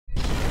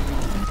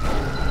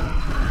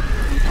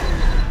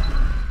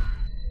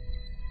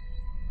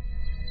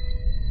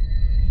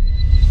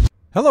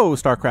Hello,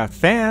 StarCraft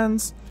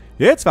fans!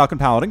 It's Falcon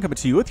Paladin coming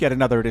to you with yet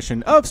another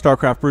edition of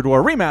StarCraft Brood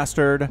War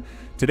Remastered.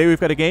 Today we've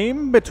got a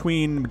game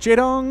between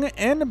Jaedong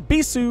and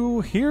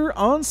Bisu here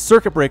on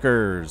Circuit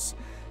Breakers.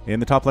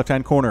 In the top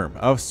left-hand corner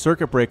of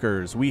Circuit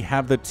Breakers, we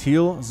have the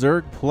Teal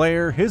Zerg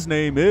player. His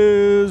name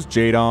is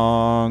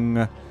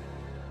Jaedong.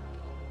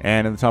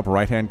 And in the top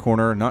right-hand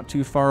corner, not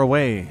too far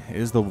away,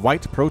 is the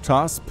White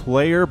Protoss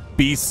player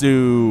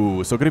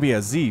Bisu. So going to be a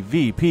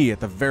ZVP at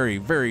the very,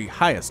 very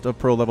highest of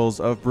pro levels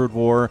of Brood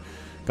War.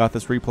 Got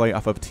this replay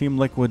off of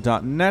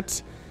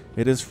teamliquid.net.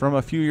 It is from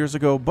a few years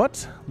ago,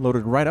 but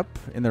loaded right up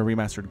in their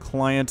remastered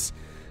client.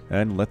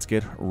 And let's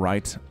get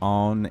right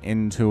on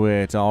into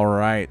it. All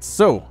right,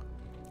 so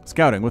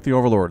scouting with the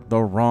Overlord,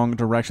 the wrong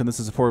direction. This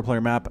is a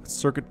 4-player map,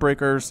 Circuit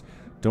Breakers.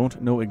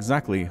 Don't know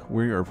exactly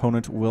where your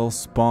opponent will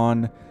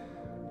spawn,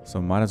 so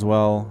might as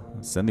well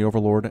send the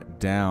Overlord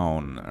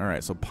down. All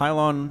right, so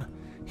pylon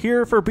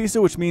here for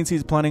Bisu, which means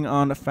he's planning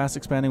on fast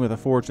expanding with a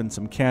forge and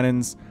some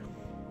cannons.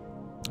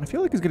 I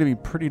feel like he's going to be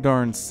pretty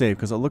darn safe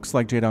because it looks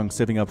like Jaedong's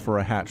saving up for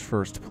a hatch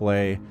first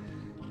play.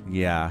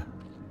 Yeah.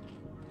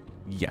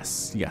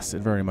 Yes,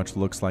 it very much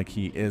looks like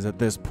he is at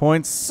this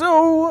point.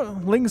 So,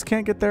 Lings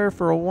can't get there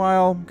for a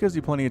while. Gives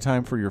you plenty of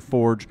time for your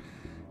forge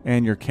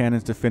and your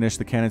cannons to finish.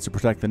 The cannons to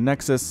protect the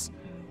Nexus.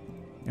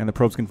 And the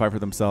probes can fight for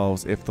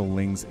themselves if the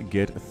Lings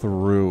get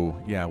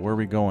through. Yeah, where are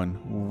we going?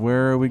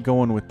 Where are we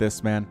going with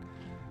this, man?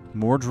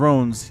 More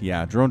drones.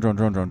 Yeah,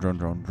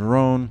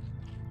 drone.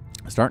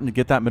 Starting to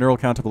get that mineral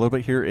count up a little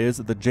bit. Here is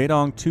the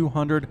Jaedong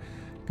 200.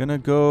 Gonna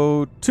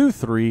go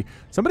 2-3.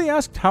 Somebody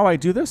asked how I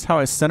do this, how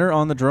I center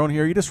on the drone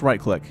here. You just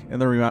right-click in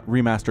the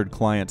remastered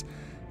client,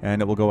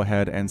 and it will go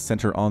ahead and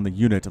center on the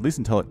unit, at least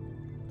until it,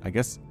 I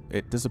guess,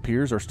 it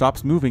disappears or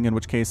stops moving, in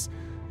which case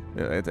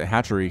it's a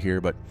hatchery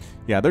here. But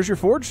yeah, there's your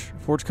forge.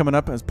 Forge coming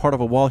up as part of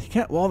a wall. You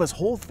can't wall this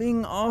whole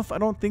thing off, I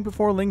don't think,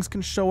 before Lings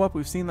can show up.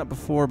 We've seen that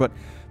before, but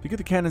if you get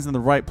the cannons in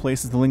the right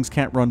places, the Lings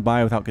can't run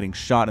by without getting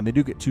shot, and they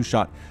do get 2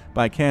 shot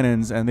by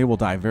cannons, and they will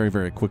die very,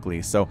 very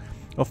quickly. So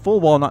a full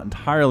wall not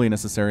entirely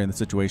necessary in the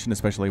situation,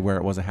 especially where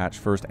it was a hatch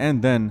first,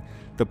 and then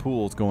the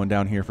pool's going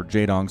down here for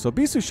Jaedong. So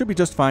Bisu should be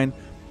just fine.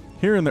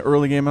 Here in the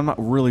early game, I'm not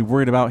really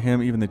worried about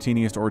him, even the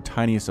teeniest or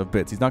tiniest of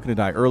bits. He's not going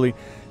to die early.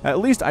 At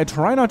least I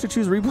try not to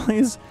choose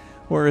replays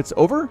where it's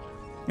over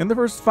in the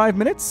first 5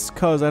 minutes,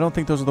 because I don't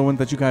think those are the ones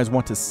that you guys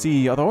want to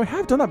see. Although I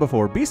have done that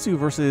before. Bisu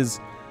versus,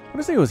 I want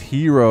to say it was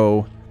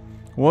Hero,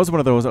 was one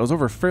of those that was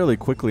over fairly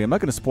quickly. I'm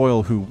not going to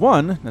spoil who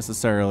won,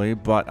 necessarily,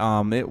 but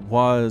it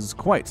was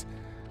quite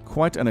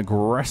an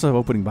aggressive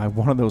opening by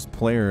one of those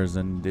players,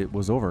 and it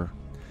was over.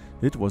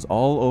 It was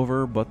all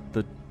over but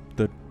the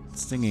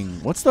singing.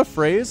 What's the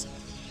phrase?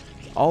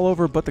 All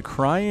over but the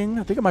crying?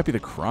 I think it might be the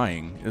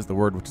crying is the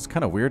word, which is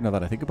kind of weird now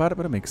that I think about it,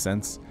 but it makes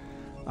sense.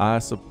 I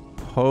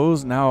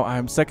suppose now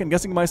I'm second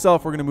guessing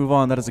myself. We're going to move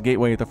on. That is a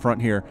gateway at the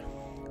front here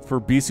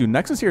for Bisu.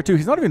 Nexus here too.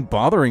 He's not even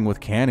bothering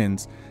with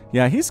cannons.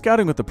 Yeah, he's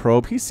scouting with the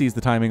probe. He sees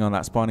the timing on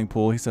that spawning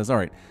pool. He says, all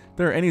right,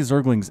 there are any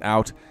Zerglings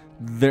out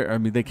there. I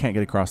mean, they can't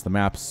get across the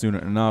map soon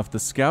enough. The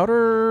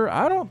scouter,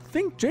 I don't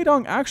think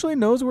Jaedong actually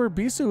knows where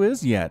Bisu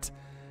is yet.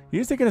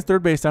 He's taking his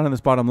third base down in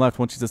this bottom left.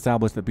 Once he's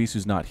established that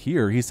Bisu's not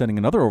here, he's sending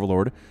another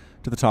Overlord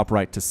to the top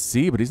right to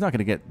see, but he's not going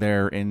to get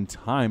there in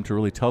time to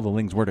really tell the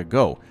Lings where to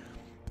go.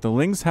 But the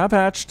Lings have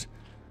hatched.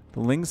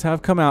 The Lings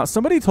have come out.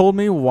 Somebody told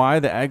me why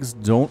the eggs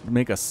don't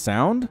make a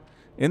sound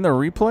in the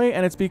replay,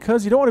 and it's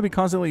because you don't want to be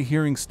constantly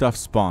hearing stuff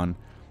spawn,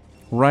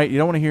 right? You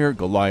don't want to hear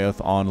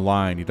Goliath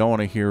online. You don't want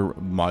to hear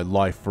my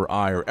life for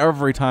ire.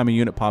 Every time a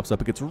unit pops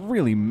up, it gets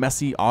really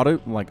messy,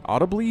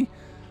 auditorially.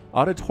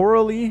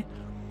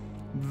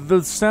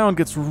 The sound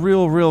gets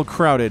real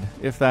crowded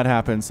if that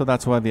happens, so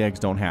that's why the eggs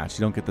don't hatch.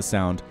 You don't get the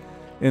sound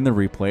in the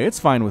replay. It's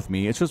fine with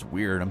me. It's just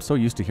weird. I'm so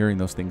used to hearing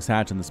those things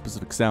hatch and the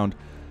specific sound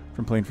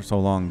from playing for so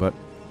long, but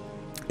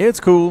it's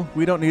cool.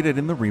 We don't need it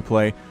in the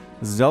replay.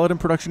 Zealot in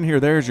production here.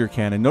 There's your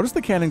cannon. Notice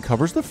the cannon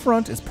covers the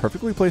front. It's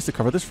perfectly placed to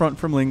cover this front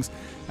from Lings,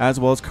 as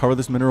well as cover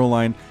this mineral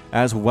line,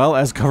 as well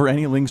as cover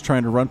any Lings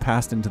trying to run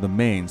past into the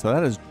main. So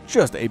that is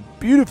just a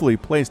beautifully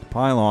placed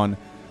pylon.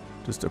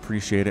 Just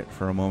appreciate it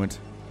for a moment.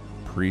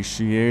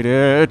 Appreciate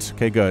it.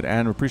 Okay, good.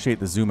 And appreciate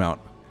the zoom out.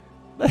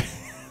 We're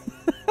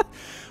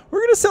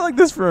going to sit like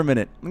this for a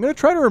minute. I'm going to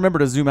try to remember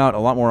to zoom out a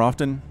lot more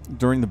often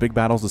during the big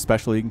battles,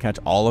 especially. You can catch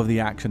all of the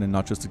action and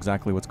not just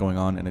exactly what's going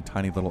on in a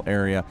tiny little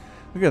area.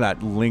 Look at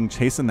that Ling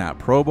chasing that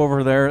probe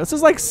over there. This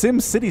is like Sim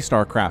City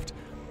StarCraft.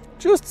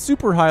 Just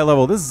super high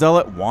level. This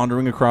Zealot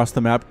wandering across the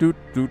map. I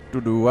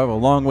have a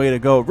long way to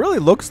go. It really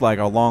looks like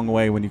a long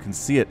way when you can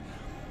see it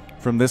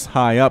from this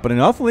high up. But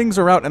enough Lings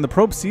are out, and the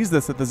probe sees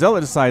this that the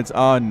Zealot decides,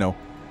 no.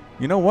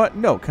 You know what?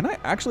 No. Can I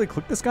actually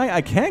click this guy?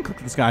 I can click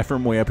this guy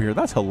from way up here.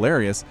 That's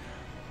hilarious.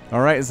 All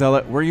right,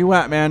 Zealot, where you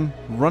at, man?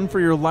 Run for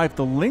your life.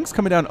 The Lings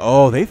coming down.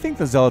 Oh, they think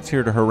the Zealot's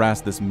here to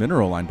harass this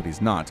mineral line, but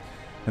he's not.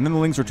 And then the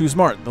Lings are too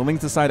smart. The Lings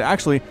decide,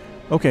 actually,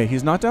 okay,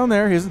 he's not down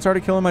there. He hasn't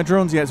started killing my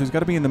drones yet, so he's got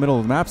to be in the middle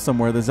of the map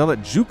somewhere. The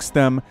Zealot jukes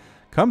them,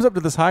 comes up to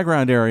this high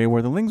ground area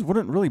where the Lings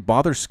wouldn't really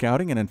bother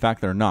scouting, and in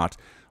fact, they're not.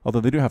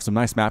 Although they do have some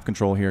nice map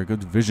control here,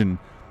 good vision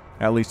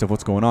at least of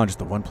what's going on. Just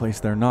the one place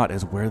they're not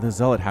is where the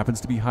Zealot happens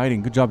to be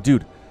hiding. Good job,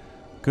 dude.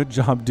 Good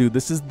job, dude.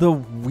 This is the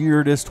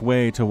weirdest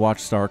way to watch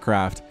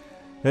StarCraft.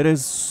 It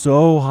is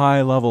so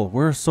high level.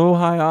 We're so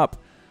high up.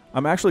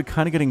 I'm actually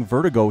kind of getting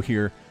vertigo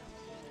here.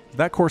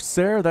 That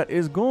Corsair, that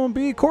is going to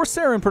be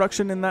Corsair in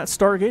production in that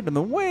Stargate. In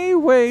the way,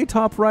 way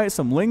top right,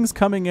 some Lings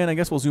coming in. I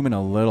guess we'll zoom in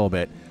a little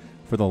bit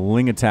for the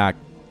Ling attack.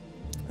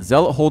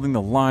 Zealot holding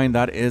the line.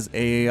 That is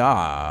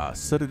a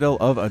Citadel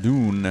of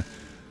Adun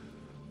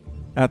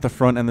at the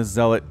front, and the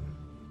Zealot,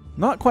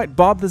 not quite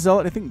Bob the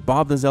Zealot. I think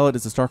Bob the Zealot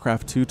is a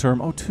StarCraft 2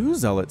 term. Oh, 2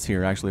 Zealots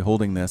here actually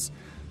holding this.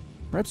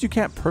 Perhaps you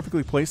can't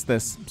perfectly place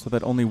this so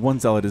that only 1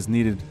 Zealot is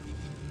needed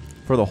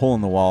for the hole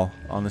in the wall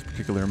on this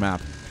particular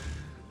map.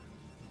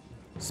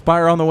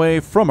 Spire on the way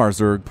from our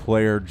Zerg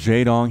player,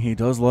 Jaedong. He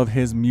does love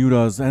his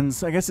mutas, and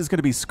I guess it's going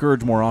to be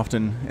Scourge more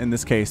often in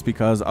this case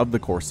because of the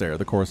Corsair.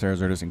 The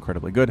Corsairs are just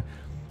incredibly good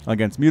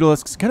against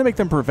Mutalisks. Kind of make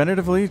them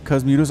preventatively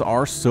because mutas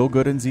are so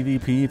good in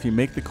ZVP. If you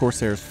make the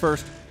Corsairs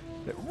first,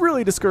 it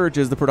really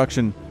discourages the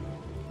production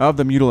of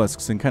the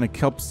Mutalisks and kind of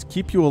helps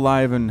keep you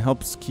alive and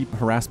helps keep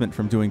harassment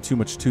from doing too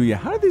much to you.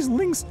 How do these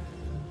Lings...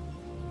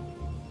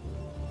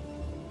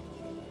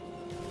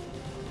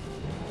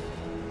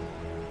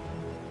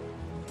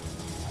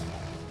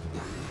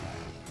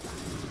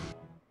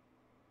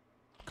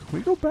 Can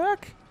we go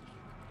back?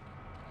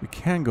 We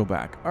can go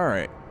back. All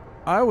right.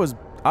 I was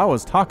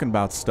talking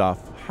about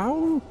stuff.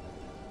 How?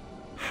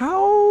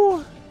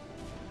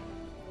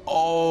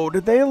 Oh,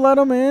 did they let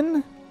them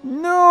in?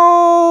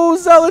 No,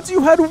 Zealots,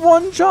 you had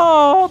one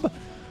job.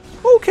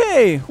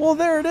 Okay, well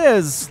there it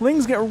is.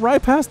 Slings get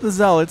right past the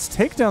Zealots,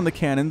 take down the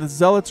cannon. The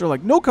Zealots are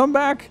like, no, come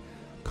back.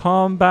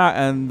 Come back.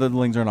 And the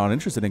Lings are not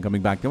interested in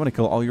coming back. They want to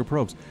kill all your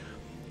probes.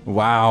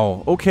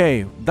 Wow.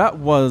 Okay, that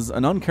was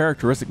an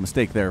uncharacteristic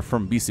mistake there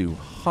from Bisu.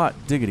 Hot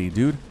diggity,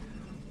 dude.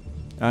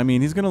 I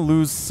mean, he's going to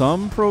lose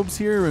some probes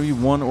here, maybe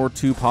 1 or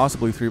 2,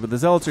 possibly 3, but the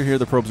Zealots are here,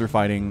 the probes are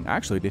fighting.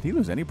 Actually, did he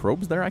lose any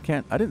probes there? I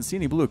didn't see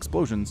any blue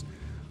explosions,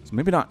 so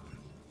maybe not.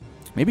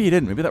 Maybe he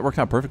didn't. Maybe that worked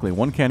out perfectly.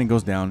 1 cannon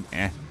goes down.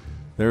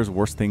 There's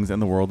worse things in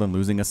the world than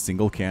losing a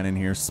single cannon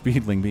here.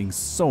 Speedling being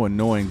so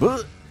annoying.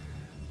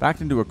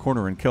 Backed into a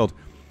corner and killed.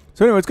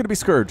 So anyway, it's going to be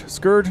Scourge.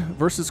 Scourge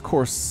versus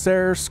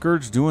Corsair.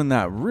 Scourge doing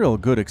that real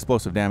good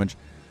explosive damage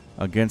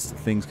against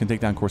things. Can take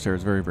down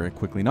Corsairs very, very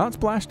quickly. Not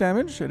splash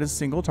damage. It is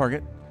single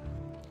target.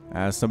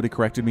 As somebody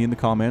corrected me in the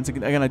comments.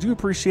 Again, I do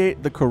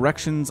appreciate the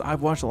corrections.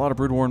 I've watched a lot of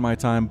Brood War in my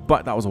time,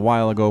 but that was a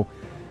while ago.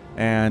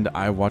 And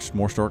I watched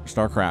more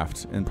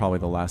StarCraft in probably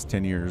the last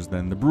 10 years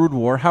than the Brood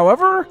War.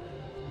 However,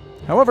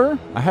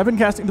 I have been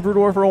casting the Brood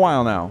War for a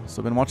while now.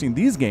 So I've been watching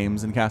these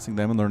games and casting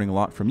them and learning a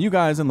lot from you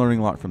guys and learning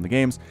a lot from the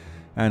games.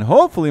 And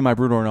hopefully my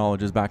Brood War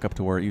knowledge is back up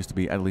to where it used to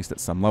be, at least at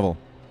some level.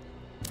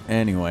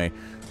 Anyway,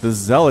 the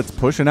Zealots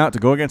pushing out to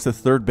go against the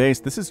third base.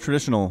 This is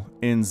traditional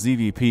in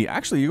ZVP.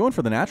 Actually, you're going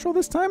for the natural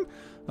this time?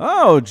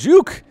 Oh,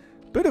 juke.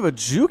 Bit of a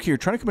juke here,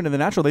 trying to come into the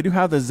natural. They do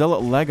have the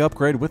Zealot leg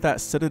upgrade with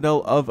that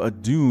Citadel of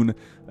Adun.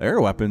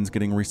 Air weapons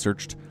getting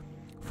researched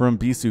from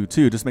Bisu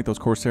too. Just make those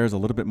Corsairs a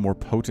little bit more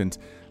potent.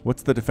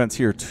 What's the defense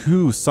here?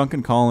 2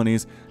 sunken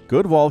colonies.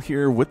 Good wall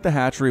here with the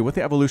hatchery, with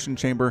the evolution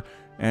chamber.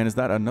 And is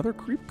that another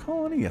creep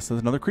colony? Yes,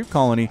 there's another creep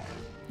colony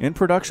in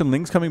production.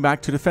 Lings coming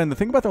back to defend. The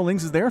thing about the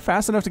Lings is they're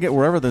fast enough to get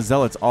wherever the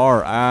Zealots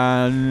are.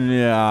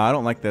 Yeah, I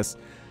don't like this.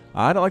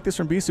 I don't like this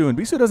from Bisu, and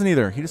Bisu doesn't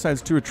either. He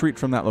decides to retreat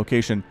from that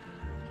location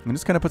and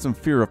just kind of put some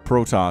fear of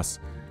Protoss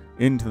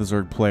into the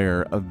Zerg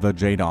player of the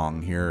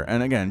Jaedong here.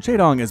 And again,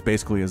 Jaedong is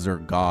basically a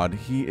Zerg god.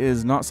 He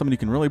is not somebody you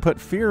can really put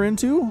fear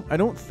into, I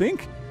don't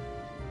think.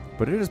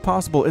 But it is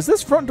possible. Is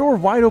this front door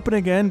wide open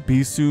again?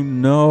 Bisu,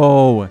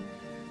 no.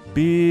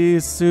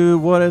 Bisu,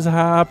 what is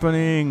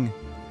happening?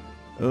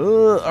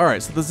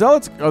 Alright, so the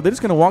Zealots, are they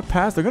just going to walk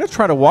past? They're going to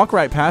try to walk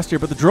right past here,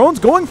 but the drone's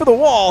going for the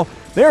wall.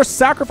 They are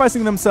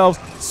sacrificing themselves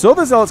so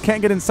the Zealots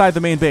can't get inside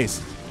the main base.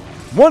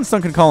 1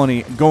 sunken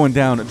colony going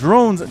down.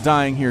 Drones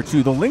dying here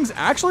too. The Lings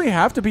actually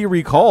have to be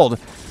recalled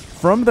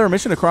from their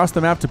mission across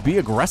the map to be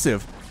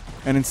aggressive,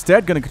 and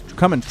instead going to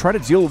come and try to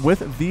deal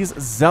with these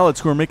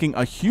Zealots who are making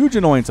a huge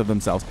annoyance of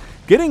themselves.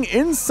 Getting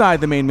inside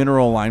the main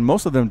mineral line,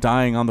 most of them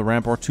dying on the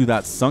ramp or to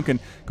that sunken,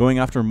 going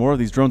after more of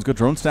these drones. Good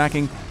drone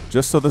stacking,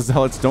 just so the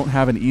Zealots don't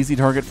have an easy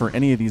target for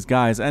any of these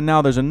guys. And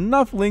now there's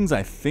enough Lings,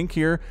 I think,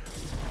 here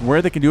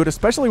where they can do it,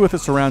 especially with the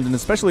surround, and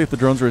especially if the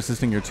drones are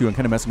assisting here too and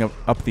kind of messing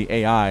up the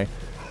AI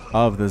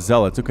of the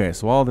Zealots. Okay,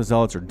 so all the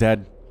Zealots are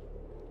dead.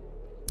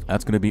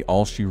 That's going to be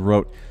all she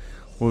wrote.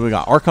 Well, we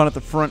got Archon at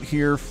the front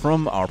here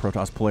from our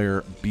Protoss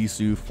player,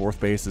 Bisu. 4th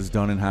base is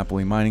done and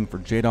happily mining for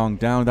Jaedong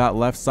down that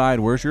left side.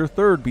 Where's your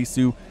 3rd,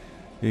 Bisu?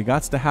 He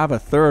got to have a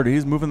 3rd.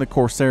 He's moving the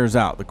Corsairs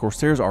out. The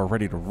Corsairs are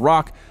ready to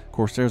rock.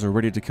 Corsairs are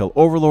ready to kill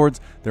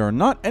Overlords. There are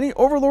not any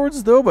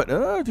Overlords, though, but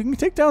if you can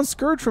take down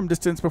Scourge from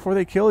distance before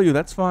they kill you,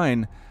 that's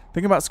fine.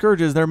 Thing about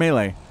Scourges, they're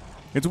melee.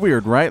 It's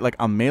weird, right? Like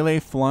a melee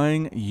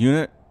flying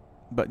unit.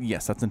 But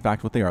yes, that's in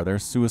fact what they are. They're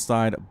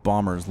suicide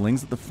bombers.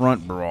 Lings at the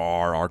front.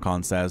 Brar,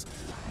 Archon says.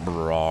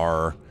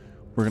 Brar.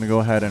 We're going to go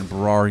ahead and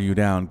brar you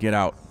down. Get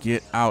out.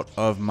 Get out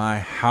of my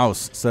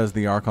house, says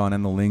the Archon,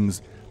 and the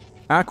Lings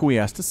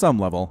acquiesce to some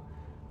level.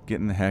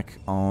 Getting the heck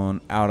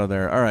on out of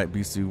there. All right,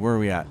 Bisu, where are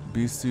we at?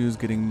 Bisu's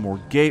getting more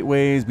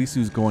gateways.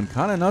 Bisu's going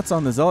kind of nuts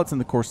on the Zealots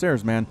and the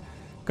Corsairs, man.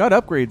 Got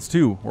upgrades,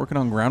 too. Working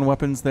on ground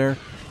weapons there.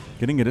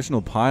 Getting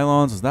additional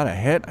pylons. Was that a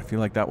hit? I feel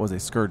like that was a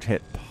Scourge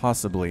hit,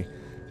 possibly.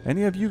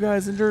 Any of you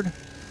guys injured?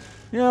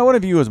 Yeah, one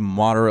of you is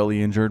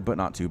moderately injured, but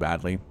not too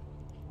badly.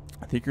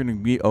 I think you're going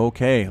to be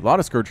okay. A lot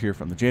of Scourge here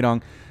from the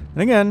Jaedong.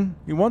 And again,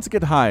 he wants to get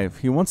to Hive.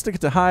 He wants to get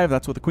to Hive.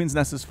 That's what the Queen's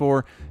Nest is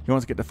for. He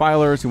wants to get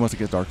Defilers. He wants to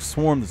get Dark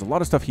Swarm. There's a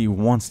lot of stuff he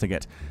wants to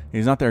get.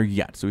 He's not there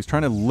yet. So he's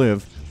trying to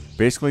live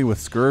basically with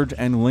Scourge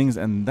and Lings.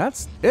 And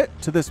that's it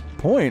to this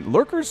point.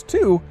 Lurkers,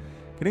 too.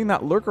 Getting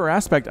that Lurker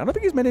aspect. I don't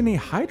think he's made any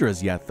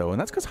Hydras yet, though.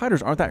 And that's because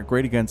Hydras aren't that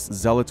great against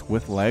Zealots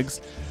with legs.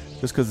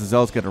 Just because the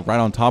Zealots get right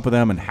on top of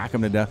them and hack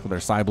them to death with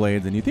their side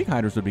blades. And you think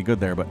Hydras would be good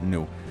there, but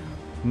no.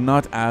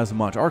 Not as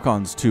much.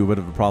 Archon's too a bit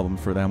of a problem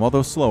for them,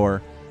 although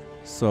slower.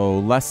 So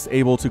less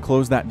able to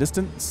close that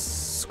distance.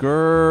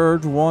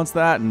 Scourge wants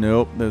that.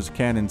 Nope, there's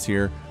cannons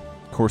here.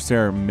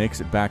 Corsair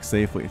makes it back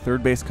safely.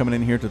 Third base coming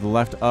in here to the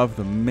left of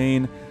the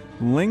main.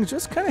 Ling's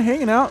just kind of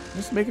hanging out,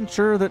 just making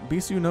sure that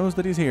Bisu knows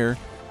that he's here.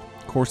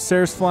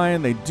 Corsair's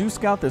flying. They do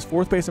scout this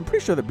fourth base. I'm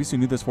pretty sure that Bisu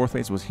knew this fourth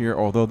base was here,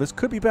 although this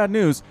could be bad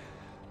news.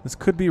 This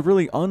could be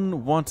really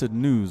unwanted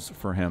news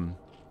for him.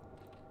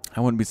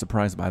 I wouldn't be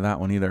surprised by that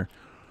one either.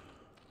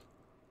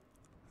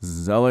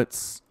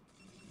 Zealots.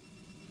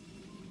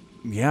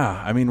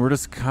 Yeah, I mean, we're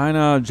just kind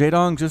of...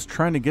 Jaedong just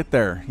trying to get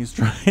there. He's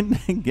trying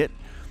to get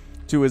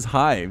to his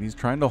Hive. He's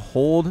trying to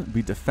hold,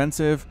 be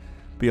defensive,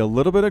 be a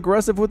little bit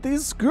aggressive with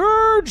these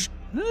Scourge.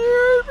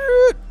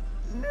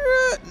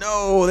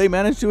 No, they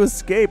managed to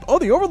escape. Oh,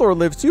 the Overlord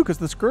lives too because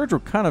the Scourge were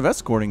kind of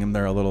escorting him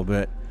there a little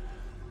bit.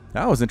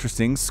 That was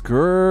interesting.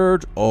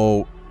 Scourge.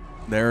 Oh,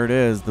 there it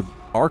is. The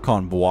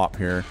Archon Bwop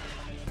here.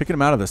 Picking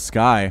him out of the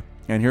sky.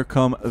 And here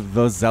come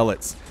the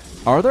Zealots.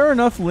 Are there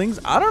enough Lings?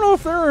 I don't know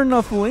if there are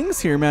enough Lings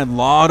here, man. A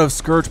lot of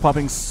Scourge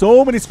popping.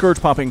 So many Scourge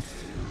popping.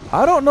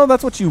 I don't know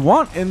that's what you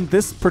want in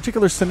this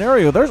particular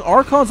scenario. There's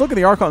Archons. Look at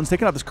the Archons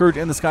taking out the Scourge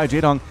in the sky.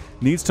 Jaedong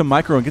needs to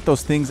micro and get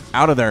those things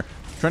out of there.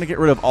 Trying to get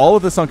rid of all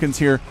of the Sunkens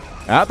here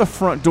at the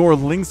front door.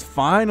 Lings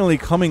finally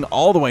coming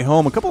all the way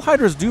home. A couple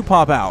Hydras do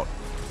pop out.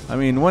 I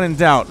mean, when in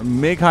doubt,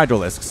 make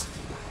Hydralisks.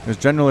 There's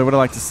generally what I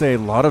like to say. A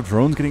lot of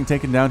drones getting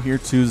taken down here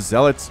to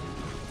Zealots.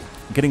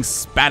 Getting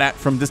spat at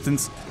from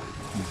distance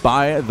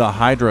by the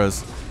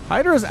Hydras.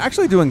 Hydras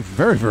actually doing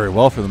very, very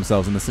well for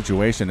themselves in this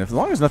situation. As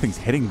long as nothing's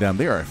hitting them,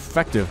 they are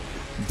effective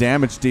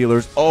damage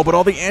dealers. Oh, but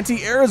all the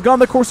anti-air is gone.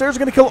 The Corsairs are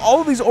going to kill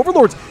all of these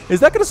Overlords. Is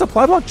that going to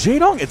supply block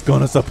Jaedong? It's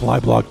going to supply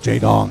block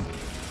Jaedong.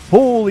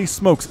 Holy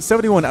smokes.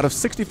 71 out of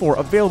 64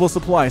 available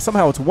supply.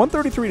 Somehow it's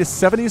 133 to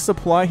 70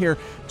 supply here.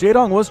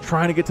 Jaedong was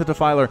trying to get to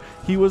Defiler.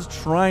 He was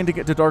trying to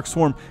get to Dark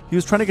Swarm. He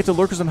was trying to get to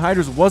Lurkers and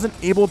Hydras. Wasn't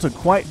able to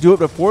quite do it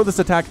before this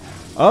attack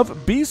of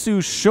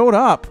Bisu showed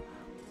up.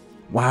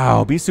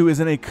 Wow, Bisu is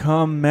in a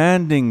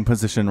commanding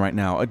position right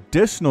now.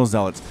 Additional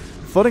Zealots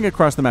floating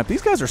across the map.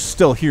 These guys are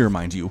still here,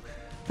 mind you.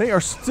 They are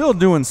still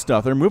doing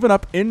stuff. They're moving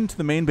up into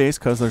the main base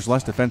because there's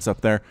less defense up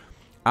there.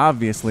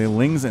 Obviously,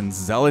 Lings and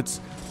Zealots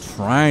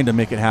trying to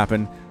make it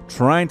happen,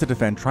 trying to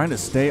defend, trying to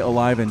stay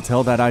alive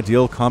until that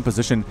ideal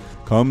composition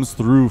comes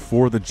through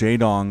for the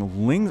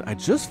Jaedong. Lings, I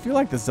just feel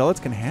like the Zealots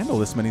can handle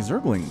this many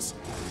Zerglings.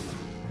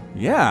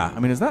 Yeah, I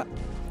mean, is that...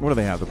 What do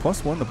they have? The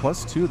 +1, the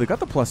 +2? They got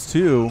the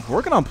 +2.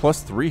 Working on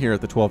 +3 here at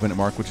the 12-minute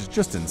mark, which is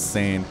just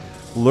insane.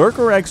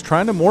 Lurker eggs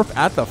trying to morph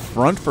at the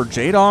front for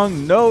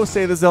Jaedong. No,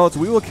 say the Zealots.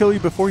 We will kill you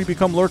before you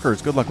become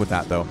Lurkers. Good luck with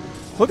that, though.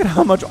 Look at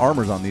how much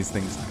armor's on these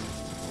things.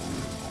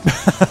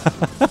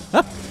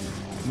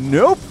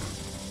 Nope.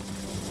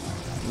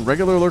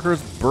 Regular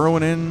Lurkers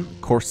burrowing in.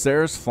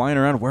 Corsairs flying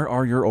around. Where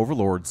are your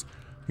Overlords?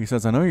 He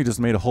says, I know you just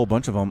made a whole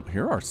bunch of them.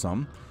 Here are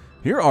some.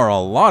 Here are a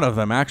lot of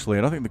them, actually.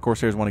 I don't think the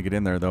Corsairs want to get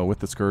in there, though, with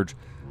the Scourge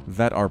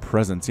that are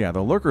present. Yeah,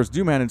 the Lurkers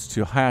do manage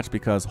to hatch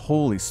because,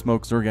 holy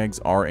smoke, Zerg eggs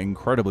are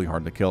incredibly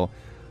hard to kill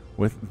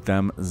with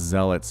them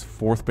Zealots.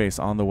 Fourth base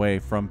on the way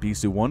from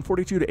Bisu.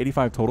 142 to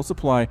 85 total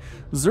supply.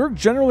 Zerg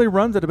generally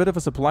runs at a bit of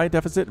a supply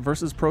deficit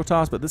versus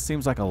Protoss, but this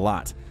seems like a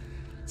lot.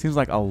 Seems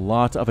like a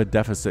lot of a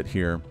deficit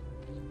here.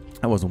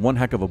 That was one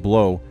heck of a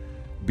blow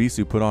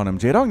Bisu put on him.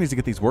 Jaedong needs to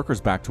get these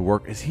workers back to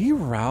work. Is he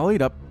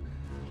rallied up?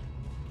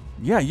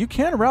 Yeah, you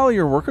can rally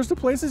your workers to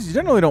places. You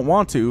generally don't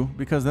want to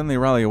because then they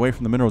rally away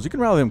from the minerals. You can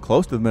rally them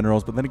close to the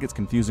minerals, but then it gets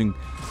confusing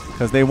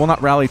because they will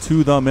not rally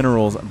to the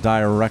minerals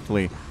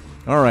directly.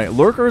 All right,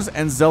 Lurkers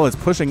and Zealots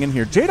pushing in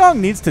here. Jaedong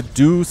needs to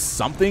do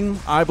something,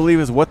 I believe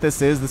is what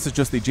this is. This is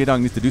just the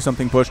Jaedong needs to do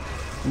something push.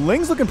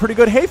 Ling's looking pretty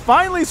good. Hey,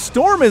 finally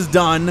Storm is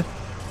done.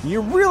 You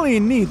really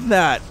need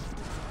that.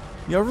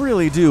 You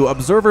really do.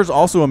 Observer's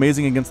also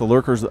amazing against the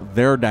Lurkers.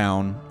 They're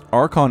down.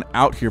 Archon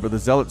out here, but the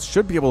Zealots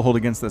should be able to hold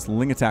against this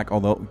Ling attack,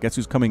 although guess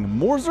who's coming?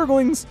 More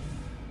Zerglings.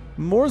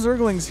 More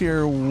Zerglings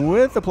here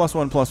with the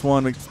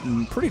 +1/+1. It's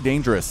pretty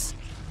dangerous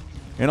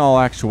in all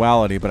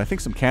actuality, but I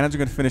think some cannons are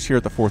going to finish here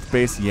at the fourth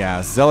base.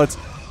 Yeah, Zealots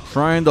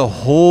trying to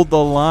hold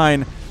the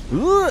line.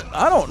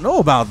 I don't know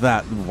about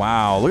that.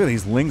 Wow, look at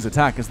these Ling's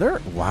attack.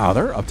 Wow,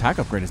 their attack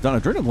upgrade is done.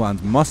 Adrenal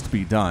glands must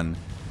be done.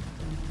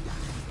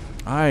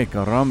 Ay,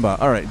 caramba.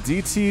 All right,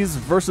 DTs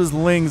versus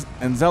Lings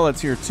and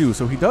Zealots here too.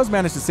 So he does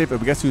manage to save it,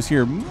 but guess who's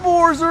here?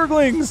 More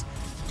Zerglings!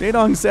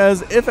 Jaedong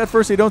says, if at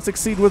first they don't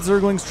succeed with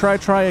Zerglings,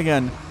 try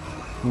again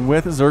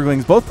with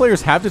Zerglings. Both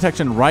players have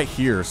detection right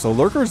here, so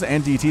Lurkers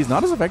and DTs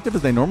not as effective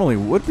as they normally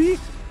would be.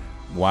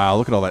 Wow,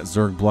 look at all that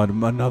Zerg blood.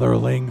 Another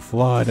Ling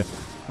Flood.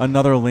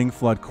 Another Ling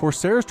Flood.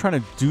 Corsair's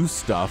trying to do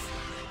stuff.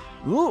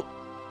 Ooh,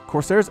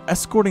 Corsair's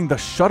escorting the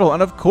shuttle,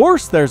 and of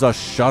course there's a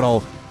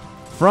shuttle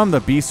from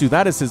the Bisu.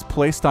 That is his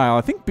playstyle.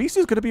 I think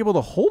Bisu's going to be able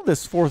to hold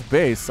this 4th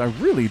base. I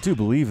really do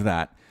believe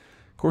that.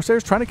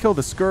 Corsair's trying to kill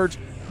the Scourge.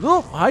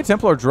 Oh, High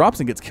Templar drops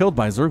and gets killed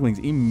by Zerglings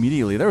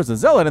immediately. There was a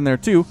Zealot in there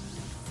too.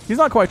 He's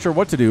not quite sure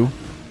what to do.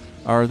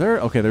 Are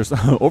there? Okay, there's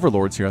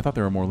Overlords here. I thought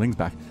there were more Lings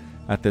back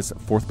at this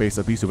 4th base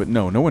of Bisu, but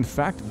no, in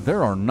fact,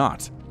 there are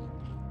not.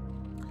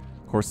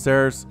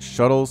 Corsairs,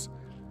 shuttles.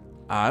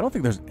 I don't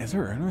think there's... Is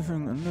there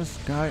anything in this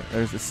guy?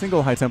 There's a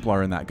single High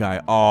Templar in that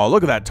guy. Oh,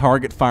 look at that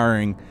target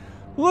firing.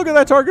 Look at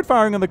that target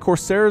firing on the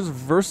Corsairs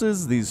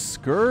versus these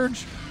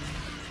Scourge.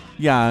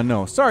 Yeah,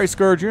 no. Sorry,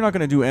 Scourge. You're not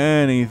going to do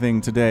anything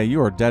today. You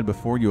are dead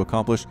before you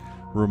accomplish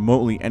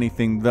remotely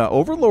anything. The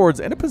Overlord's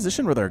in a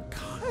position where they're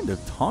kind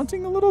of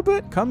taunting a little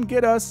bit. Come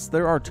get us.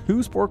 There are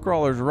 2 Spore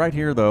Crawlers right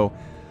here, though.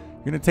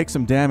 You're going to take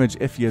some damage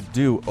if you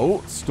do.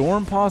 Oh,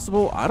 Storm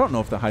possible? I don't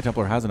know if the High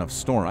Templar has enough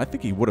Storm. I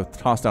think he would have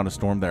tossed down a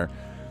Storm there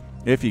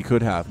if he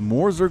could have.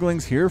 More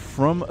Zerglings here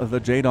from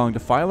the Jaedong.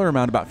 Defiler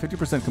amount about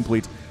 50%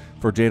 complete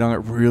for Jaedong.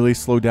 It really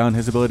slowed down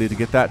his ability to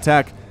get that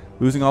tech.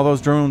 Losing all those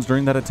drones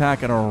during that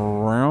attack at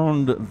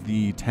around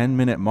the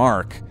 10-minute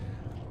mark.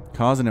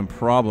 Causing him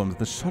problems.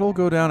 The shuttle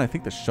go down? I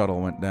think the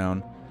shuttle went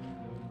down.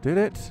 Did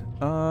it?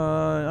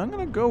 I'm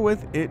going to go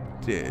with it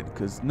did.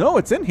 Because, no,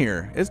 it's in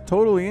here. It's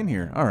totally in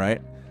here. All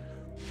right.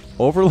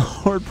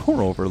 Overlord.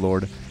 Poor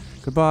Overlord.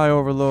 Goodbye,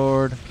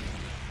 Overlord.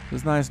 It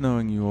was nice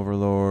knowing you,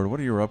 Overlord. What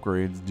are your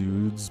upgrades,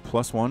 dudes?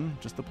 +1?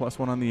 Just the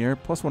 +1 on the air?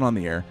 +1 on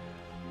the air.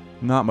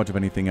 Not much of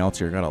anything else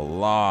here. Got a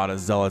lot of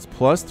Zealots.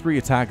 +3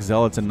 attack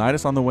Zealots. And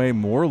Nidus on the way.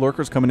 More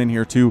Lurkers coming in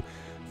here too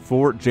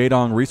for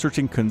Jaedong.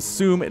 Researching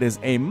Consume. It is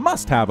a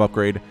must-have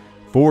upgrade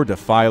for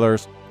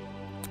Defilers.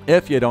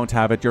 If you don't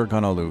have it, you're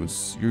going to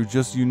lose.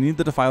 You need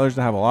the Defilers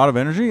to have a lot of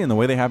energy. And the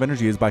way they have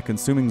energy is by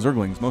consuming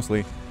Zerglings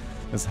mostly.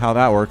 That's how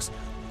that works.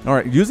 All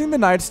right. Using the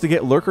Nidus to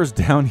get Lurkers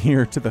down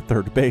here to the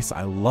 3rd base.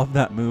 I love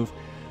that move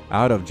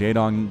out of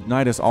Jaedong.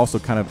 Nidus also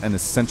kind of an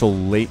essential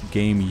late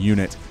game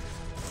unit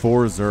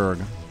for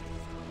Zerg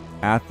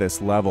at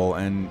this level.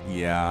 And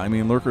yeah, I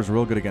mean, Lurker's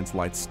real good against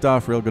light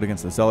stuff, real good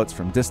against the Zealots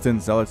from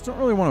distance. Zealots don't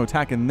really want to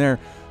attack in there.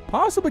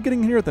 Possibly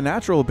getting here at the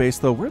natural base,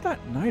 though. Where'd that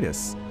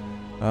Nidus?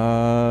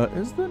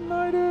 Is the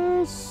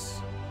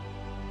Nidus?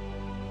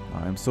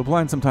 I'm so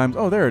blind sometimes.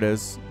 Oh, there it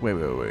is. Wait.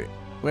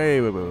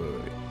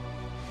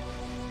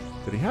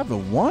 Did he have the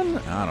 1?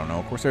 I don't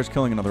know. Corsair's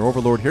killing another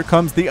Overlord. Here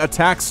comes the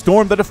attack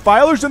storm. The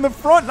Defilers in the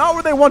front, not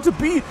where they want to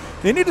be.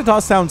 They need to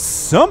toss down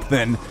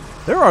something.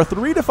 There are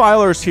 3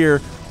 Defilers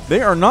here.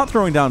 They are not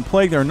throwing down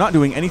Plague. They're not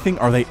doing anything.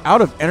 Are they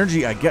out of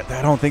energy? I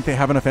don't think they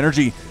have enough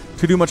energy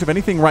to do much of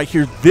anything right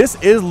here. This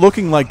is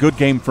looking like good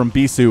game from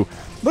Bisu.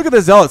 Look at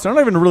the Zealots. They're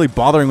not even really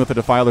bothering with the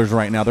Defilers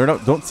right now. They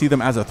don't see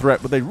them as a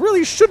threat, but they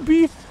really should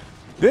be.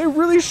 They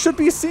really should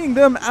be seeing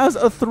them as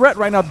a threat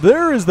right now.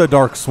 There is the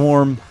Dark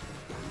Swarm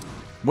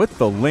with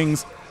the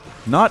Lings.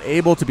 Not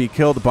able to be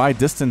killed by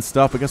distance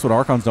stuff, but guess what?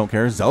 Archons don't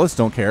care. Zealots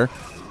don't care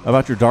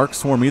about your Dark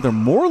Swarm either.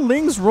 More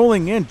Lings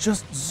rolling in.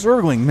 Just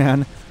Zergling,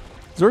 man.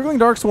 Zergling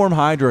Dark Swarm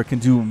Hydra can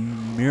do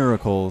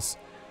miracles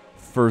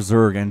for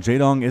Zerg, and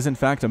Jaedong is in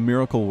fact a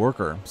miracle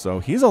worker. So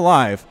he's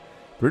alive,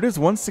 but it is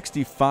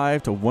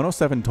 165 to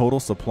 107 total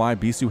supply.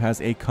 Bisu has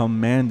a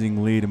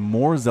commanding lead.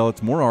 More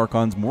Zealots, more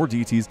Archons, more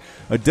DTs,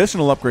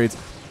 additional upgrades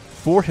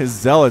for his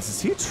Zealots.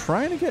 Is he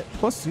trying to get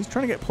he's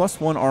trying to get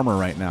 +1 armor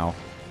right now,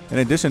 in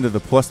addition to the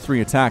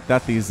 +3 attack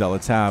that these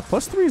Zealots have.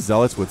 +3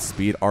 Zealots with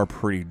speed are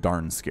pretty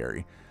darn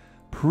scary.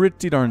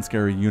 Pretty darn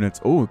scary units.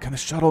 Oh, can the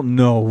shuttle?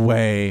 No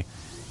way.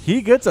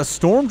 He gets a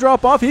storm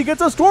drop off. He gets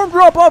a storm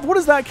drop off. What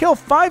does that kill?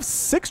 5,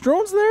 6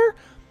 drones there?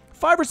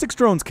 5 or 6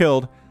 drones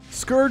killed.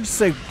 Scourge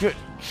say, get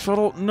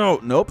shuttle.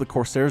 No, nope. The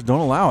Corsairs don't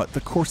allow it.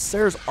 The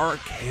Corsairs are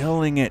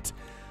killing it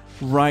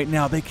right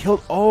now. They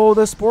killed. Oh,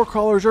 the Spore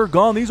Crawlers are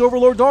gone. These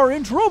Overlords are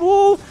in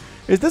trouble.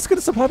 Is this going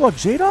to supply block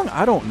Jaedong?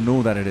 I don't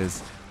know that it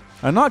is.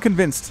 I'm not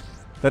convinced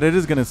that it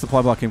is going to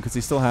supply block him because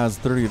he still has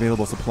 30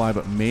 available supply,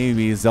 but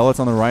maybe. Zealots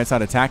on the right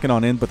side attacking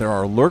on in, but there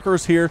are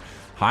Lurkers here.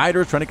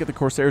 Hydra trying to get the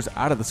Corsairs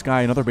out of the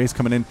sky. Another base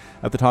coming in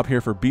at the top here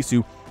for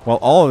Bisu while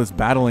all of this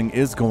battling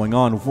is going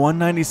on.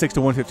 196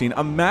 to 115.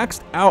 A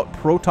maxed out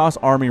Protoss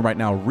army right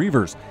now.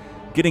 Reavers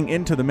getting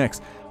into the mix.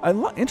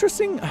 I'm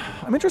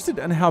interested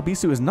in how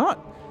Bisu is not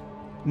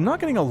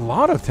getting a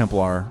lot of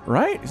Templar,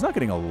 right? He's not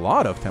getting a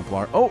lot of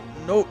Templar. Oh,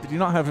 no. Did he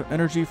not have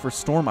energy for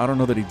Storm? I don't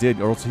know that he did,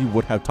 or else he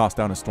would have tossed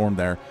down a Storm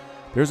there.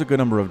 There's a good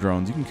number of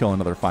drones. You can kill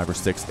another 5 or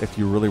 6 if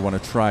you really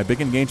want to try.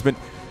 Big engagement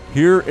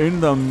here in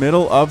the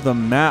middle of the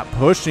map,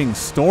 pushing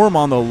Storm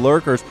on the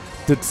Lurkers,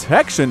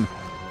 detection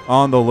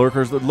on the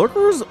Lurkers. The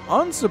Lurkers,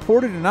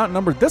 unsupported and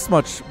outnumbered this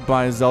much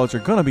by Zealots, are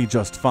going to be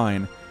just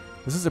fine.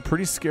 This is a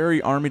pretty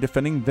scary army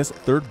defending this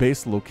third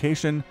base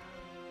location.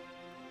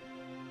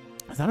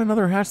 Is that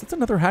another hatch? That's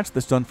another hatch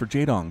that's done for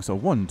Jaedong. So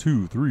 1,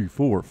 2, 3,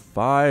 4,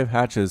 5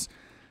 hatches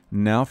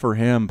now for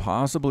him.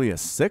 Possibly a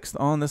 6th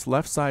on this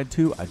left side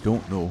too. I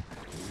don't know.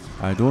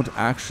 I don't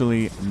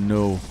actually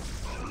know.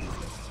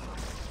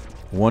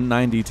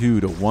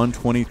 192 to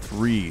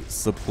 123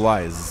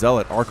 supplies.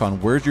 Zealot,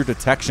 Archon, where's your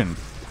detection?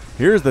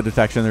 Here's the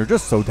detection. They're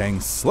just so dang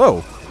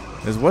slow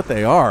is what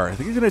they are. I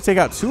think he's going to take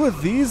out 2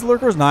 of these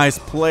Lurkers. Nice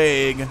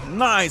plague.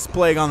 Nice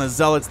plague on the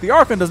Zealots. The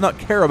Archon does not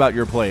care about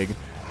your plague,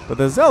 but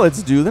the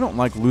Zealots do. They don't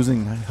like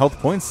losing health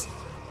points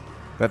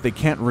that they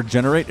can't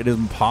regenerate. It is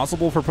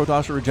impossible for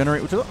Protoss to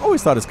regenerate, which I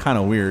always thought is kind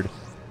of weird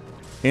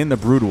in the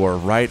Brood War,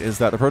 right? Is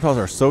that the Protoss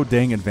are so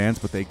dang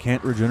advanced, but they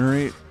can't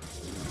regenerate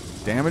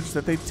damage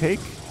that they take.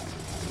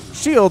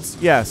 Shields,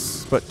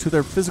 yes, but to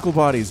their physical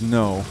bodies,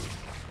 no.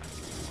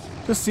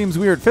 Just seems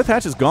weird. 5th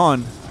hatch is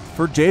gone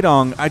for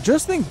Jaedong. I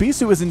just think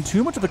Bisu is in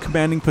too much of a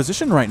commanding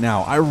position right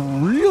now.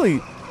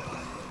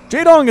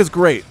 Jaedong is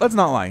great. Let's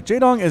not lie.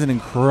 Jaedong is an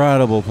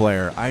incredible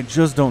player. I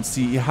just don't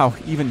see how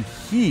even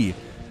he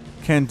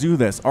can do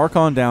this.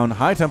 Archon down.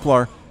 High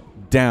Templar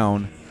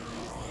down.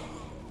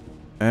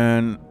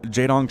 And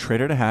Jaedong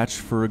traded a hatch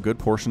for a good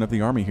portion of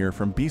the army here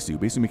from Bisu.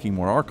 Bisu making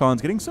more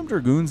Archons, getting some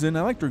Dragoons in.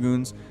 I like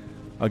Dragoons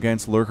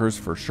against Lurkers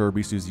for sure.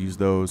 Bisu's used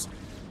those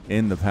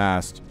in the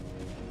past.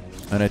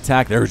 An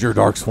attack. There's your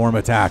Dark Swarm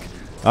attack.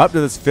 Up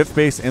to this 5th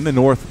base in the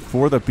north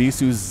for the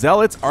Bisu.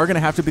 Zealots are going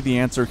to have to be the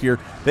answer here.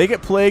 They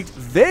get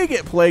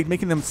plagued,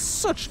 making them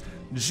such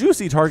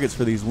juicy targets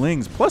for these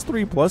Lings.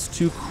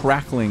 +3/+2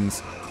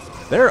 Cracklings.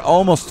 They're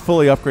almost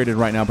fully upgraded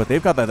right now, but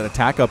they've got that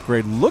attack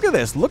upgrade. Look at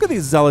this. Look at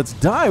these Zealots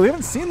die. We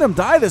haven't seen them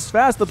die this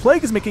fast. The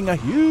plague is making a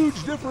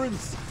huge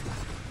difference.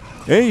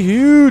 A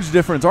huge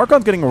difference.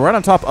 Archon's getting right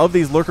on top of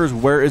these Lurkers.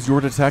 Where is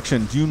your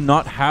detection? Do you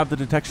not have the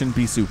detection,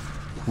 Bisu?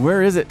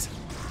 Where is it?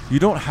 You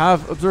don't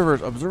have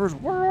observers. Observers,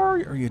 where are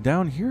you? Are you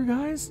down here,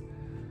 guys?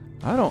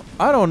 I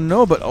don't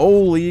know, but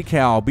holy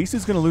cow.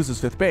 Bisu's going to lose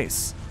his 5th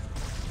base.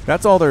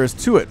 That's all there is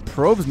to it.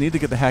 Probes need to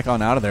get the heck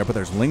on out of there, but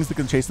there's Lings that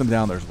can chase them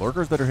down. There's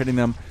Lurkers that are hitting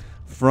them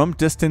from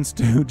distance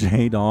to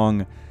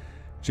Jaedong.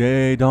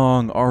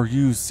 Jaedong, are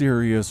you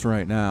serious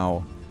right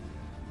now?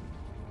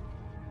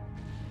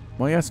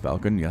 Well, yes,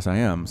 Falcon. Yes, I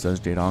am,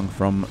 says Jaedong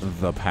from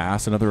the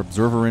pass. Another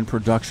observer in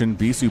production.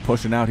 Bisu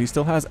pushing out. He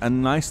still has a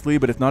nice lead,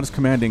 but it's not as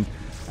commanding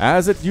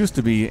as it used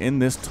to be in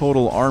this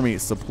total army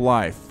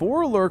supply.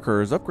 4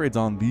 Lurkers. Upgrades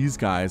on these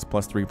guys.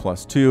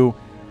 +3/+2.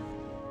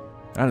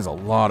 That is a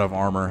lot of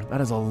armor.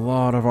 That is a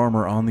lot of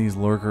armor on these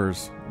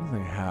Lurkers. What do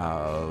they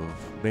have?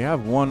 They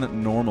have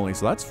 1 normally,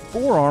 so that's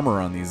 4 armor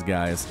on these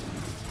guys.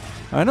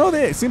 I know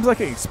it seems like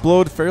they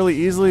explode fairly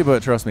easily,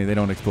 but trust me, they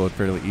don't explode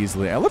fairly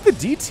easily. I love the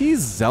DT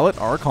Zealot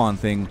Archon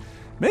thing.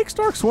 Makes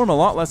Dark Swarm a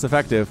lot less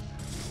effective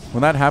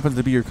when that happens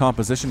to be your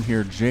composition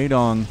here.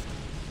 Jaedong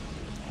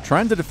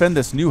trying to defend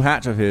this new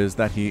hatch of his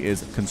that he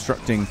is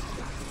constructing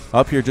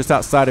up here just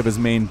outside of his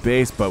main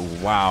base, but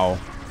wow.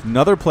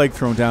 Another plague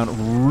thrown down.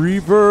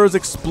 Reavers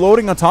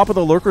exploding on top of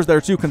the Lurkers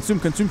there too. Consume,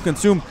 consume,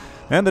 consume.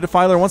 And the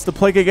Defiler wants to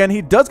plague again.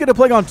 He does get a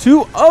plague on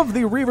 2 of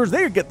the Reavers.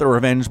 They get the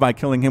revenge by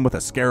killing him with a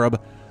Scarab.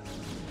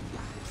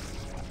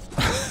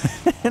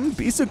 And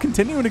Bisu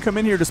continuing to come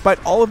in here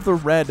despite all of the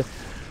red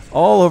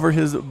all over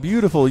his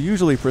beautiful,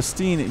 usually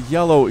pristine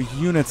yellow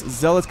units.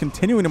 Zealots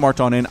continuing to march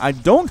on in. I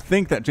don't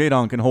think that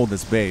Jaedong can hold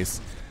this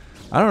base.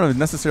 I don't know if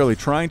necessarily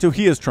trying to.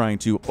 He is trying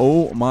to.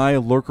 Oh, my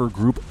Lurker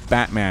group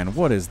Batman.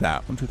 What is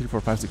that? 1, 2, 3,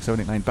 4, 5, 6, 7,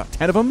 8, 9. About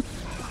 10 of them.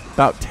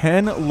 About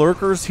 10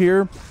 Lurkers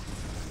here.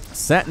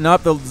 Setting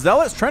up. The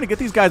Zealots trying to get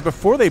these guys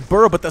before they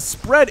burrow, but the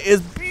spread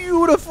is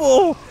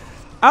beautiful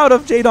out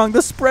of Jaedong.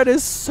 The spread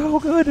is so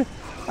good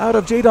out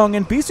of Jaedong,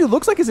 and Bisu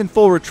looks like he's in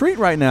full retreat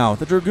right now.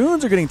 The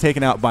Dragoons are getting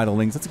taken out by the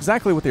Lings. That's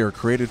exactly what they were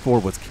created for,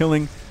 was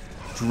killing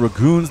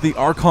Dragoons. The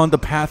Archon, the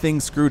pathing,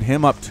 screwed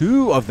him up.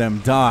 2 of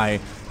them die.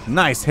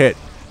 Nice hit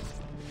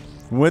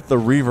with the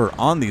Reaver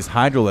on these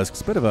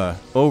Hydralisks. Bit of a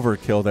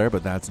overkill there,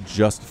 but that's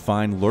just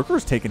fine.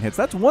 Lurkers taking hits.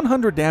 That's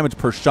 100 damage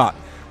per shot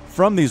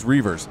from these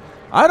Reavers.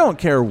 I don't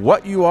care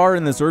what you are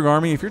in the Zerg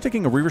army. If you're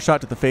taking a Reaver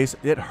shot to the face,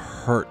 it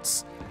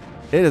hurts.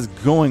 It is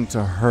going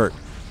to hurt.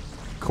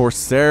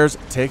 Corsairs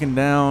taking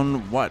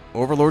down, what?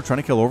 Overlord, trying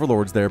to kill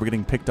Overlords there, but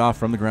getting picked off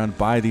from the ground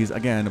by these,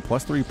 again,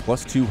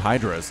 +3/+2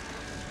 Hydras.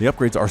 The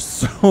upgrades are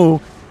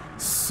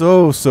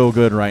so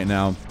good right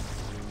now.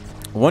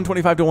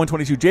 125 to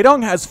 122.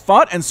 Jaedong has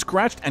fought and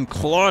scratched and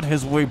clawed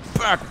his way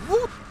back.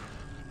 Woo!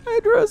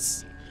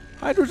 Hydras.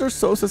 Hydras are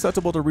so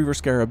susceptible to Reaver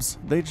Scarabs.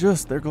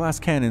 They're glass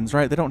cannons,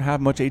 right? They don't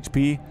have much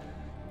HP.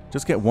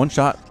 Just get one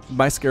shot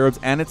by Scarabs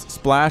and it's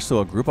splash,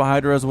 so a group of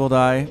Hydras will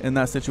die in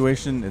that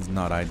situation. Is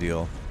not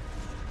ideal.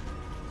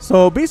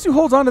 So Bisu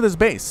holds on to this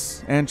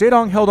base, and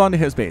Jaedong held on to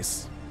his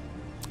base.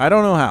 I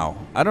don't know how.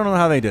 I don't know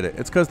how they did it.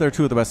 It's because they're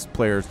 2 of the best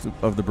players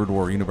of the Brood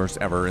War universe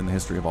ever in the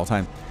history of all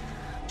time.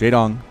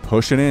 Jaedong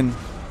pushing in.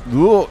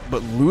 Ooh,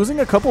 but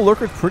losing a couple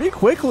lurkers pretty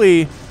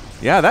quickly.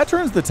 Yeah, that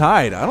turns the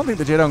tide. I don't think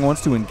the Jaedong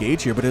wants to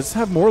engage here, but does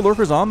have more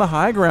lurkers on the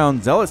high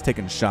ground. Zealot's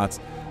taking shots.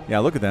 Yeah,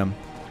 look at them.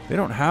 They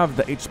don't have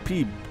the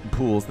HP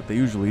pools that they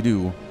usually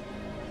do.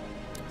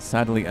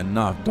 Sadly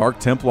enough, Dark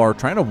Templar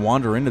trying to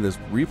wander into this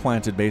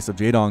replanted base of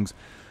Jaedong's.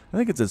 I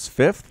think it's his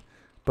 5th,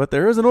 but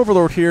there is an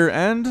Overlord here,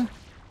 and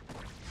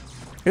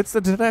it's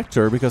the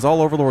detector, because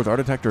all Overlords are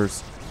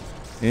detectors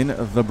in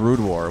the Brood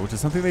War, which is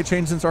something they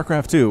changed in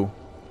StarCraft 2.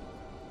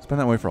 It's been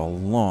that way for a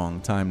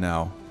long time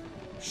now.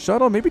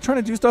 Shuttle, maybe trying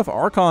to do stuff.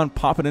 Archon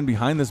popping in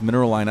behind this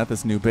mineral line at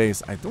this new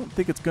base. I don't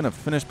think it's going to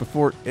finish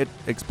before it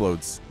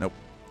explodes. Nope.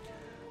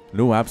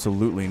 No,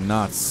 absolutely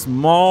not.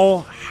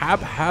 Small,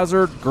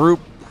 haphazard group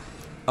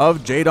of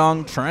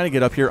Jaedong trying to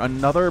get up here.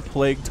 Another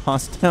plague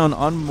tossed down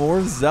on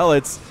more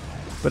Zealots.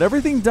 But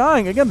everything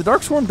dying. Again, the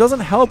Dark Swarm doesn't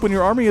help when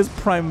your army is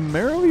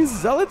primarily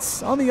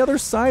Zealots on the other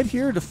side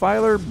here.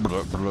 Defiler,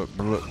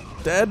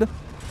 dead.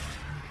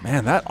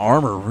 Man, that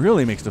armor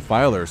really makes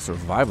Defiler's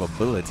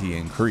survivability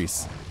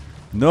increase.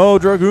 No,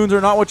 Dragoons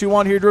are not what you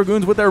want here.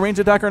 Dragoons with their ranged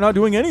attack are not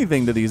doing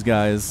anything to these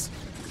guys.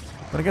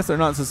 But I guess they're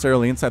not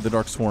necessarily inside the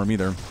Dark Swarm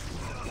either.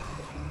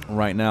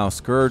 Right now,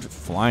 Scourge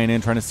flying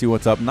in, trying to see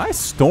what's up. Nice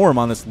storm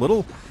on this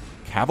little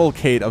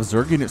cavalcade of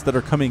Zerg units that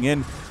are coming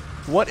in.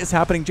 What is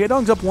happening?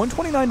 Jaedong's up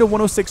 129 to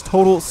 106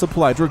 total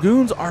supply.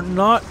 Dragoons are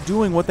not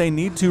doing what they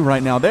need to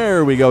right now.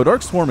 There we go.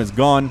 Dark Swarm is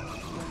gone.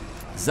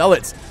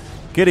 Zealots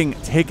getting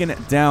taken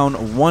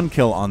down. 1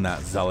 kill on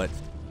that Zealot.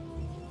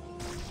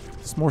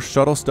 It's more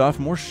shuttle stuff,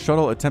 more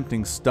shuttle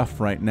attempting stuff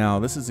right now.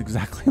 This is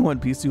exactly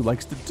what Bisu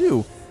likes to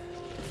do.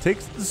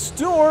 Takes the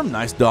storm.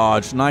 Nice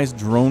dodge. Nice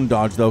drone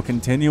dodge, though.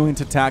 Continuing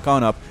to tack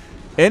on up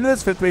into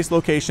this 5th base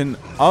location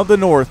of the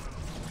north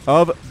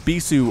of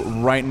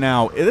Bisu right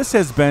now. This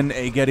has been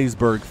a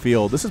Gettysburg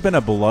field. This has been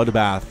a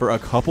bloodbath for a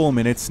couple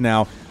minutes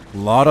now. A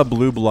lot of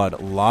blue blood, a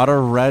lot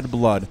of red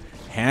blood.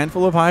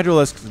 Handful of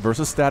Hydralisks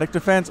versus static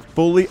defense.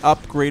 Fully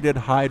upgraded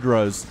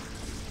Hydras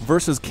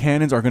versus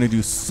cannons are going to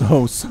do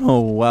so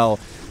well.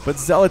 But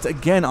Zealots,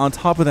 again, on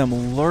top of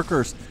them.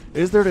 Lurkers.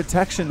 Is there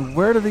detection?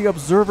 Where do the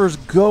observers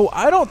go?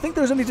 I don't think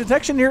there's any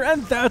detection here,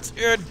 and that's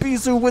it.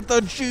 Bisu with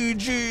the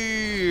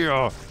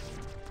GG.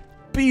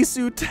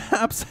 Bisu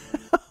taps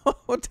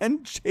out,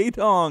 and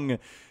Jaedong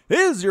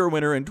is your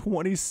winner in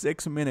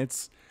 26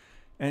 minutes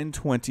and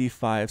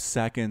 25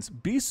 seconds.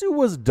 Bisu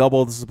was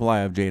double the supply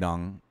of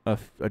Jaedong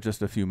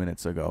just a few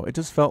minutes ago. It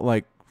just felt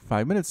like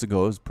 5 minutes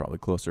ago. It was probably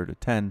closer to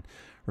 10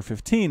 or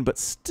 15, but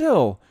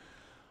still,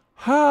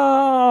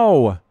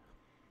 how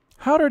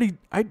did he?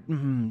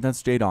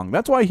 That's Jaedong.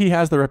 That's why he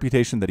has the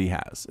reputation that he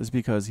has, is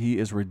because he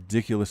is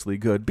ridiculously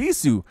good.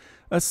 Bisu,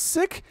 a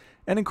sick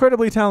and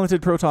incredibly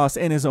talented Protoss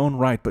in his own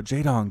right, but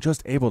Jaedong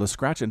just able to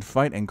scratch and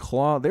fight and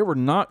claw. There were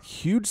not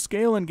huge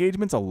scale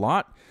engagements a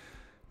lot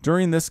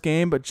during this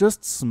game, but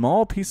just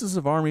small pieces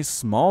of armies,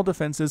 small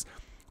defenses,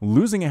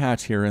 losing a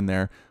hatch here and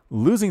there,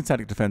 losing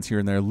static defense here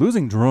and there,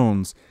 losing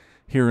drones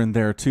here and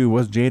there too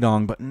was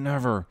Jaedong, but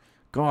never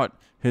got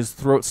his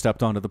throat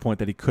stepped on to the point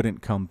that he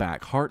couldn't come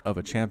back. Heart of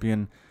a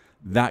champion,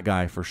 that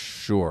guy for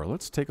sure.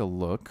 Let's take a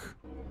look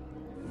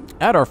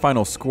at our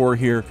final score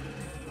here.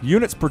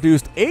 Units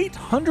produced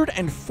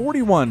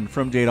 841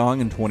 from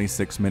Jaedong in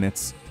 26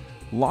 minutes.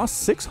 Lost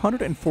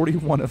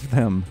 641 of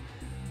them.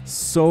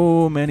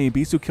 So many.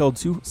 Bisu killed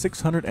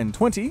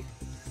 620.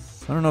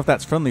 I don't know if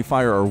that's friendly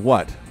fire or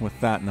what with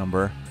that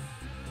number.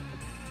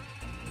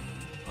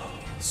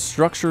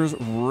 Structures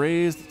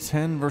raised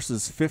 10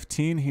 versus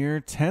 15 here.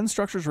 10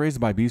 structures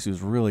raised by Bisu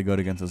is really good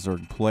against a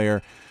Zerg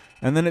player.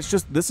 And then it's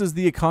just, this is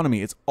the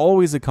economy. It's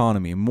always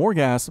economy. More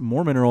gas,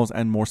 more minerals,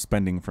 and more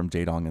spending from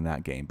Jaedong in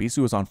that game. Bisu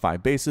was on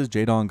 5 bases.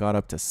 Jaedong got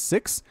up to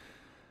 6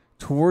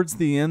 towards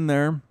the end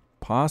there.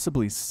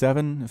 Possibly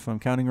 7 if I'm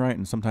counting right.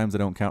 And sometimes I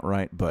don't count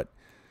right, but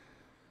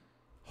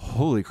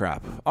holy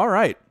crap. All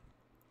right.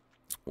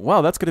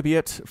 Well, that's going to be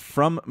it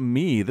from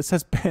me. This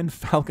has been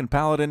Falcon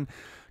Paladin,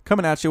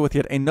 coming at you with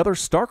yet another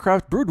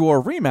StarCraft Brood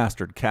War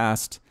Remastered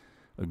cast.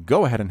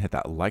 Go ahead and hit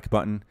that like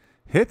button.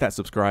 Hit that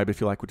subscribe if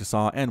you like what you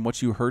saw and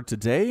what you heard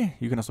today.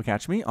 You can also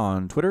catch me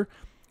on Twitter,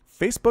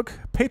 Facebook,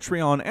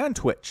 Patreon, and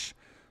Twitch.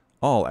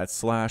 All at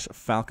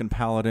 /Falcon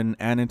Paladin.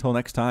 And until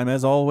next time,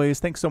 as always,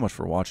 thanks so much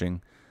for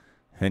watching.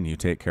 And you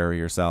take care of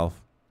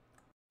yourself.